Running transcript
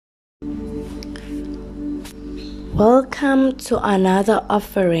Welcome to another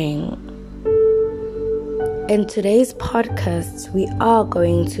offering. In today's podcast, we are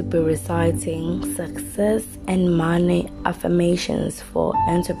going to be reciting success and money affirmations for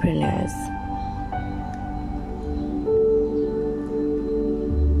entrepreneurs.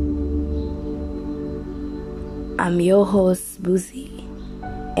 I'm your host, Buzi,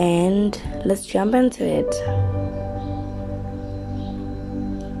 and let's jump into it.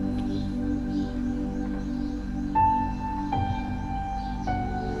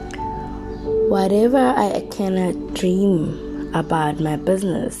 Whatever I cannot dream about my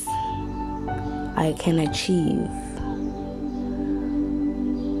business, I can achieve.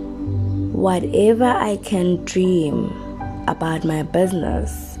 Whatever I can dream about my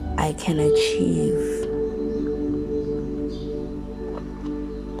business, I can achieve.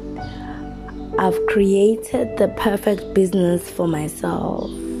 I've created the perfect business for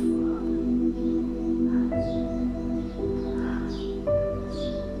myself.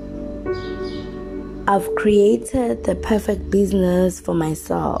 I've created the perfect business for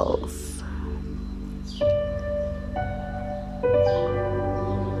myself.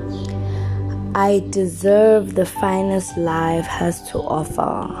 I deserve the finest life has to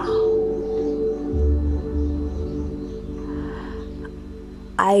offer.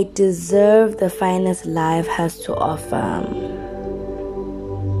 I deserve the finest life has to offer.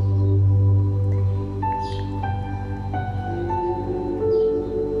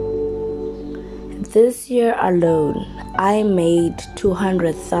 This year alone, I made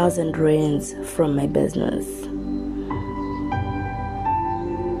 200,000 rands from my business.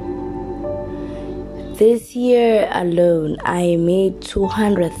 This year alone, I made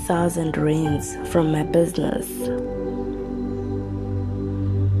 200,000 rands from my business.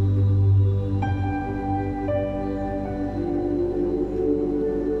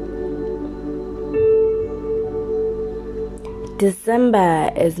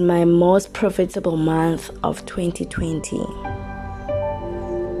 December is my most profitable month of 2020.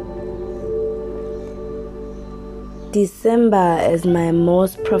 December is my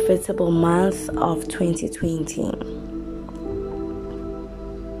most profitable month of 2020.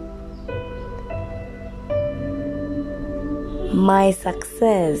 My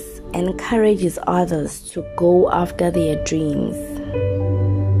success encourages others to go after their dreams.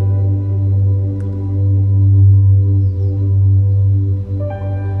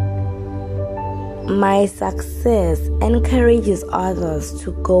 My success encourages others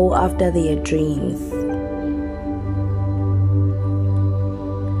to go after their dreams.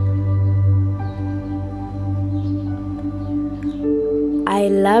 I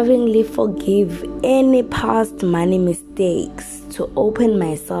lovingly forgive any past money mistakes to open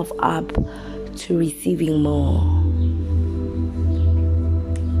myself up to receiving more.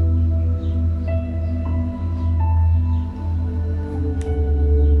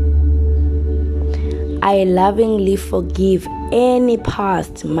 I lovingly forgive any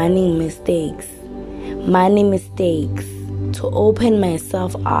past money mistakes to open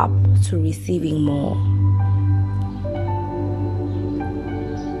myself up to receiving more.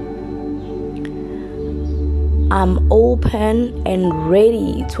 I'm open and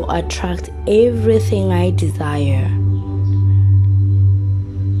ready to attract everything I desire.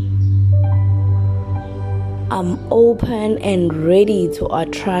 I'm open and ready to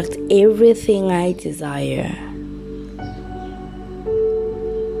attract everything I desire.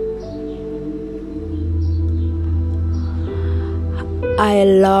 I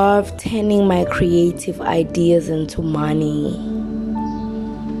love turning my creative ideas into money.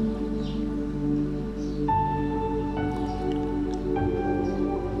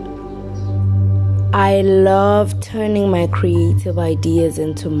 I love turning my creative ideas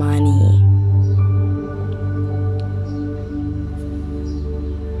into money.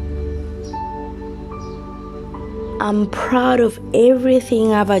 I'm proud of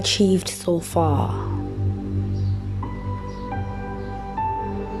everything I've achieved so far.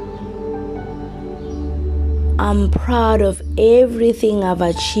 I'm proud of everything I've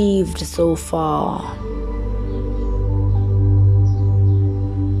achieved so far.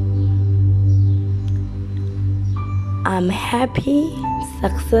 I'm happy,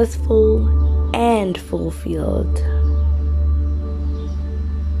 successful, and fulfilled.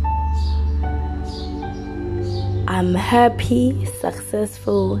 I'm happy,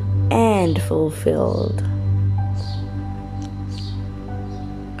 successful, and fulfilled.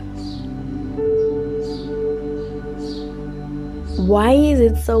 Why is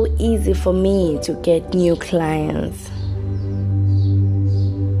it so easy for me to get new clients?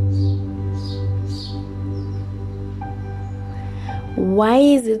 Why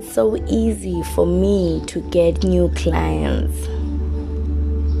is it so easy for me to get new clients?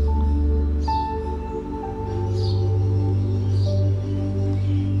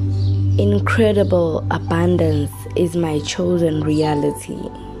 Incredible abundance is my chosen reality.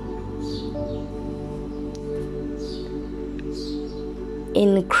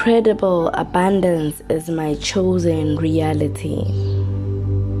 Incredible abundance is my chosen reality.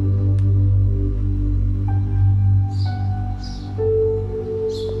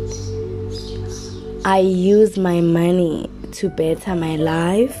 I use my money to better my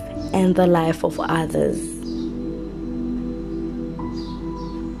life and the life of others.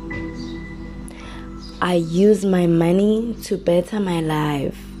 I use my money to better my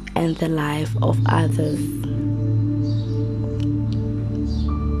life and the life of others.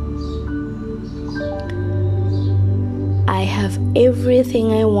 I have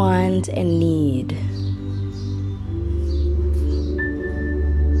everything I want and need.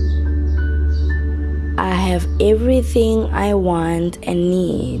 I have everything I want and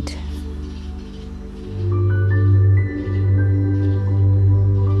need.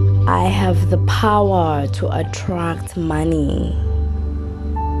 I have the power to attract money.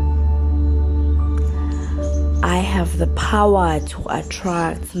 I have the power to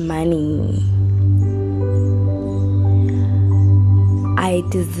attract money. I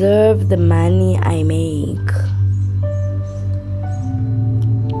deserve the money I make.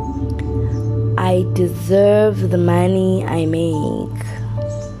 I deserve the money I make.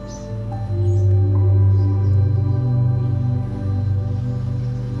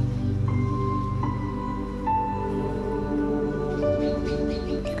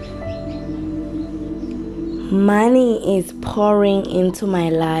 Money is pouring into my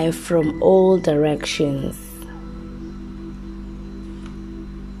life from all directions.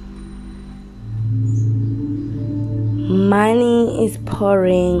 Money is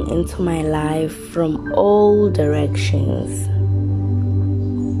pouring into my life from all directions.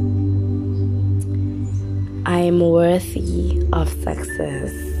 I am worthy of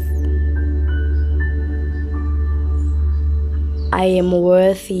success. I am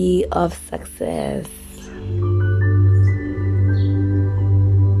worthy of success.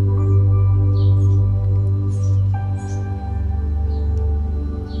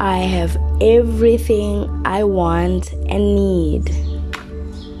 I have everything I want and need.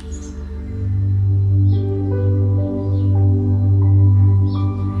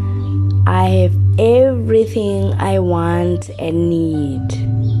 I have everything I want and need.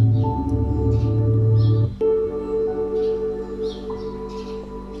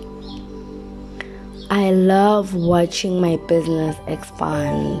 I love watching my business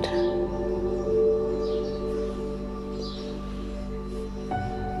expand.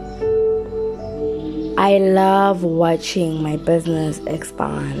 I love watching my business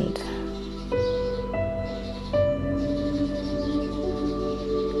expand.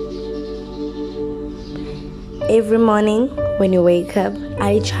 Every morning when you wake up,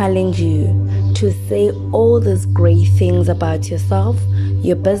 I challenge you to say all these great things about yourself,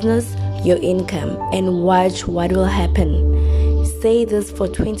 your business, your income, and watch what will happen. Say this for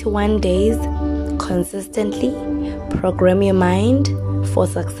 21 days consistently. Program your mind for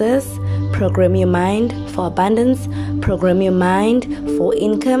success. Program your mind for abundance. Program your mind for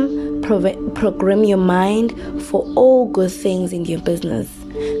income. Program your mind for all good things in your business.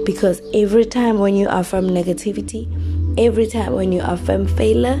 Because every time when you affirm negativity, every time when you affirm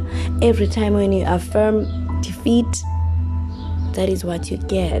failure, every time when you affirm defeat, that is what you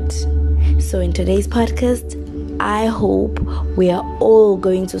get. So in today's podcast, I hope we are all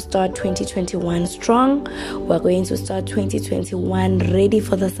going to start 2021 strong. We're going to start 2021 ready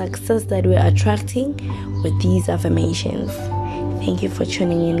for the success that we're attracting with these affirmations. Thank you for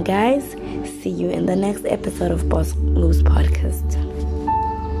tuning in, guys. See you in the next episode of Boss Moves Podcast.